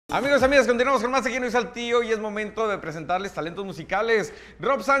Amigos, amigas, continuamos con más aquí en Hoy Saltillo y es momento de presentarles talentos musicales.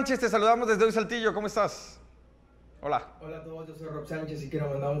 Rob Sánchez, te saludamos desde Hoy Saltillo, ¿cómo estás? Hola. Hola a todos, yo soy Rob Sánchez y quiero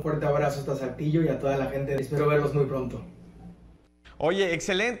mandar un fuerte abrazo hasta Saltillo y a toda la gente. Espero verlos muy pronto. Oye,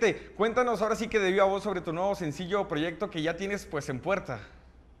 excelente. Cuéntanos ahora sí que de viva voz sobre tu nuevo sencillo proyecto que ya tienes pues en puerta.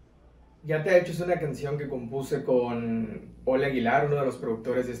 Ya te ha hecho es una canción que compuse con Ole Aguilar, uno de los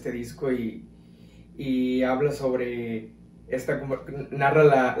productores de este disco, y habla sobre narra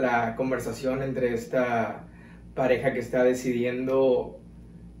la conversación entre esta pareja que está decidiendo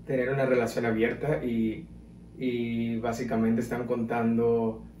tener una relación abierta y básicamente están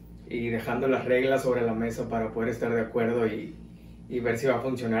contando y dejando las reglas sobre la mesa para poder estar de acuerdo y ver si va a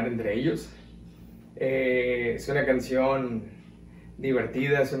funcionar entre ellos. Es una canción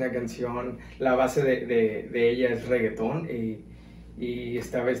divertida, es una canción, la base de ella es reggaetón y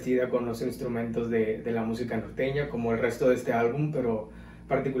está vestida con los instrumentos de la música norteña como el resto de este álbum, pero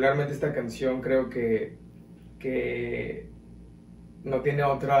particularmente esta canción creo que no tiene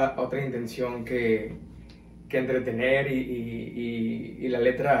otra intención que entretener y la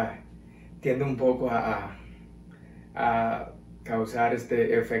letra tiende un poco a causar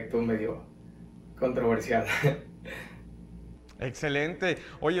este efecto medio controversial. Excelente.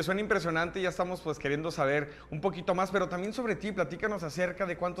 Oye, suena impresionante y ya estamos pues queriendo saber un poquito más, pero también sobre ti, platícanos acerca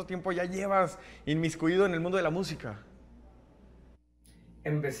de cuánto tiempo ya llevas inmiscuido en el mundo de la música.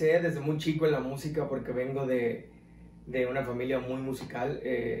 Empecé desde muy chico en la música porque vengo de una familia muy musical.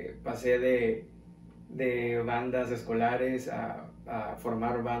 Pasé de bandas escolares a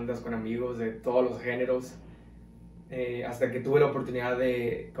formar bandas con amigos de todos los géneros, hasta que tuve la oportunidad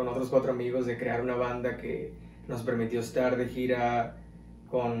con otros 4 amigos de crear una banda que nos permitió estar de gira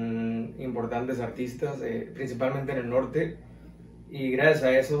con importantes artistas, principalmente en el norte, y gracias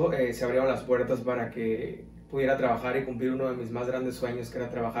a eso se abrieron las puertas para que pudiera trabajar y cumplir uno de mis más grandes sueños, que era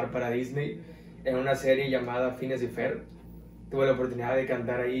trabajar para Disney en una serie llamada Phineas y Ferb. Tuve la oportunidad de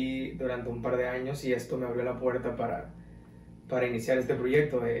cantar ahí durante un par de años y esto me abrió la puerta para iniciar este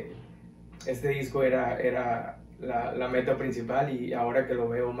proyecto. Este disco era la meta principal y ahora que lo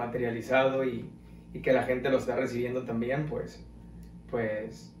veo materializado y que la gente lo está recibiendo también, pues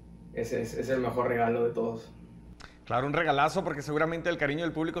ese es el mejor regalo de todos. Claro, un regalazo porque seguramente el cariño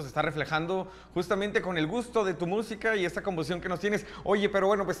del público se está reflejando justamente con el gusto de tu música y esta composición que nos tienes. Oye, pero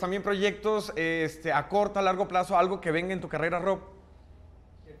bueno, pues también proyectos a corto, a largo plazo, algo que venga en tu carrera, Rob.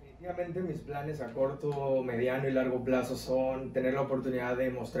 Definitivamente mis planes a corto, mediano y largo plazo son tener la oportunidad de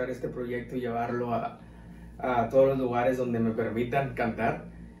mostrar este proyecto y llevarlo a todos los lugares donde me permitan cantar.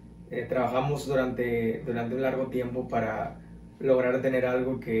 Trabajamos durante un largo tiempo para lograr tener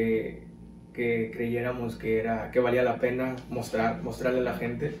algo que creyéramos que valía la pena mostrarle a la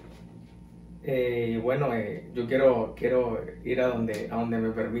gente. Y bueno, yo quiero ir a donde me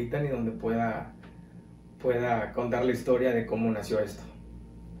permitan y donde pueda contar la historia de cómo nació esto.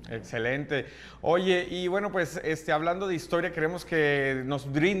 Excelente. Oye, y bueno, pues hablando de historia, queremos que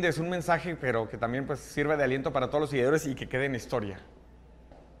nos brindes un mensaje, pero que también pues sirva de aliento para todos los seguidores y que quede en historia.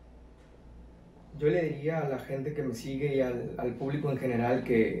 Yo le diría a la gente que me sigue y al público en general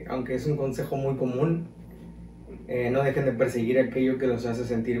que, aunque es un consejo muy común, no dejen de perseguir aquello que los hace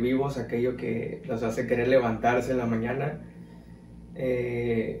sentir vivos, aquello que los hace querer levantarse en la mañana.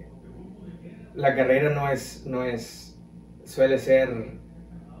 La carrera no suele ser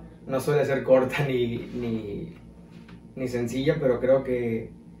corta ni sencilla, pero creo que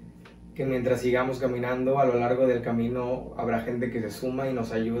mientras sigamos caminando a lo largo del camino habrá gente que se suma y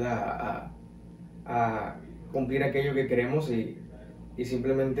nos ayuda a cumplir aquello que queremos y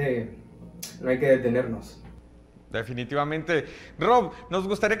simplemente no hay que detenernos. Definitivamente. Rob, nos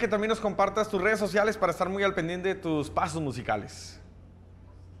gustaría que también nos compartas tus redes sociales para estar muy al pendiente de tus pasos musicales.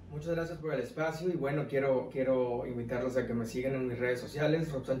 Muchas gracias por el espacio y bueno, quiero invitarlos a que me sigan en mis redes sociales,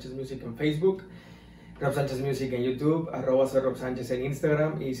 Rob Sánchez Music en Facebook, Rob Sánchez Music en YouTube, @soy Rob Sánchez en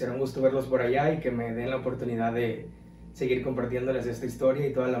Instagram, y será un gusto verlos por allá y que me den la oportunidad de seguir compartiéndoles esta historia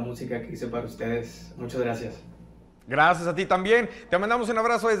y toda la música que hice para ustedes. Muchas gracias. Gracias a ti también. Te mandamos un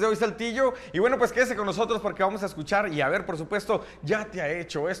abrazo desde Hoy Saltillo. Y bueno, pues quédese con nosotros porque vamos a escuchar y a ver, por supuesto, Ya Te Ha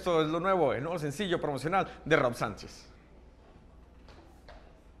Hecho. Esto es lo nuevo, el nuevo sencillo promocional de Rob Sánchez.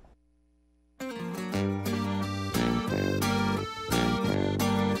 Ya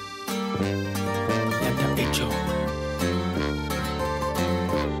te ha hecho.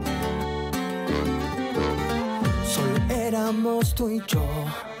 Solo éramos tú y yo,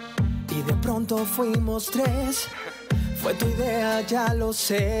 y de pronto fuimos 3. Fue tu idea, ya lo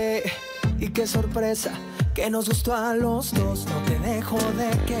sé. Y qué sorpresa que nos gustó a los dos. No te dejo de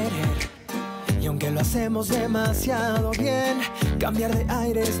querer Y aunque lo hacemos demasiado bien, cambiar de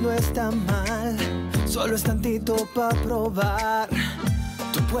aires no está mal. Solo es tantito para probar.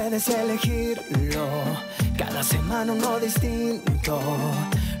 Tú puedes elegirlo. Cada semana uno distinto.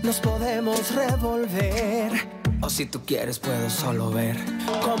 Nos podemos revolver. O si tú quieres puedo solo ver.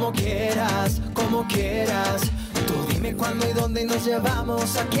 Como quieras, como quieras. Tú dime cuándo y dónde y nos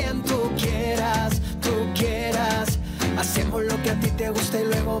llevamos a quien tú quieras, tú quieras. Hacemos lo que a ti te gusta y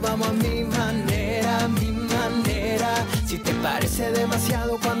luego vamos a mi manera, mi manera. Si te parece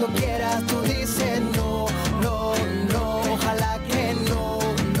demasiado cuando quieras, tú dices no, no, no. Ojalá que no,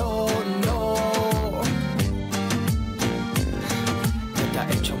 no, no. ¿Qué te ha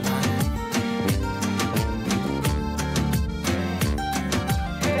hecho mal?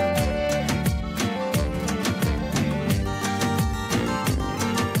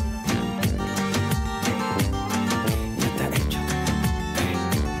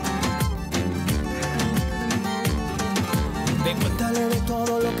 Cuéntale de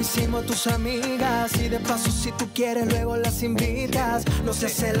todo lo que hicimos a tus amigas. Y de paso si tú quieres luego las invitas. No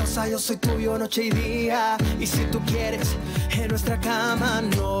seas celosa, yo soy tuyo noche y día. Y si tú quieres en nuestra cama,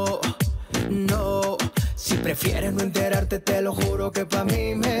 no, no. Si prefieres no enterarte te lo juro que pa'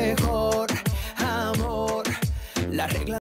 mí mejor, amor. La regla